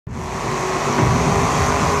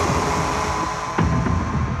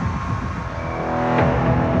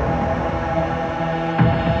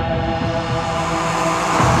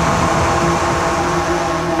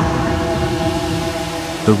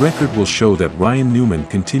The record will show that Ryan Newman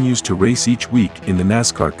continues to race each week in the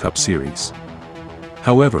NASCAR Cup Series.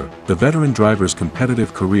 However, the veteran driver's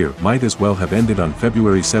competitive career might as well have ended on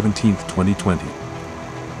February 17, 2020.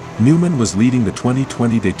 Newman was leading the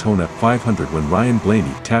 2020 Daytona 500 when Ryan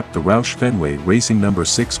Blaney tapped the Roush Fenway Racing No.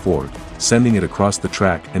 6 Ford, sending it across the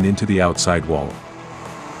track and into the outside wall.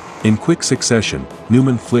 In quick succession,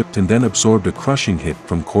 Newman flipped and then absorbed a crushing hit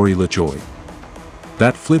from Corey LaJoie.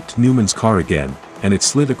 That flipped Newman's car again, and it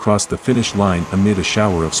slid across the finish line amid a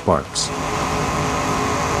shower of sparks.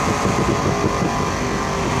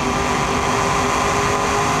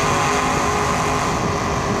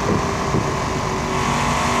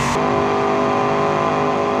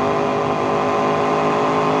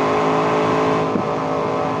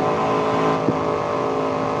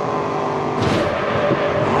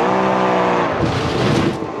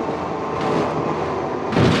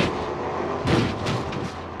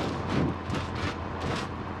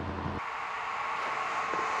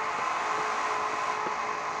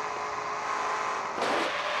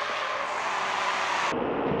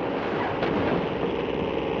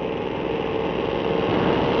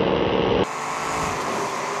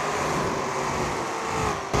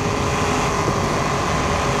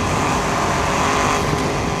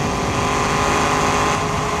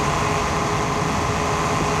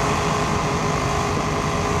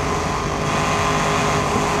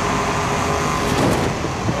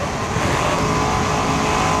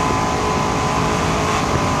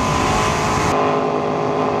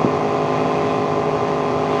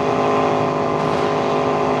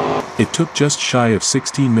 It took just shy of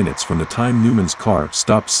 16 minutes from the time Newman's car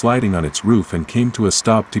stopped sliding on its roof and came to a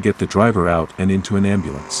stop to get the driver out and into an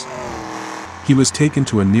ambulance. He was taken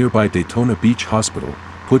to a nearby Daytona Beach hospital,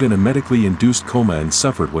 put in a medically induced coma and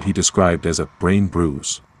suffered what he described as a brain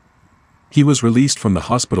bruise. He was released from the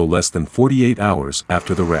hospital less than 48 hours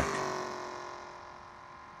after the wreck.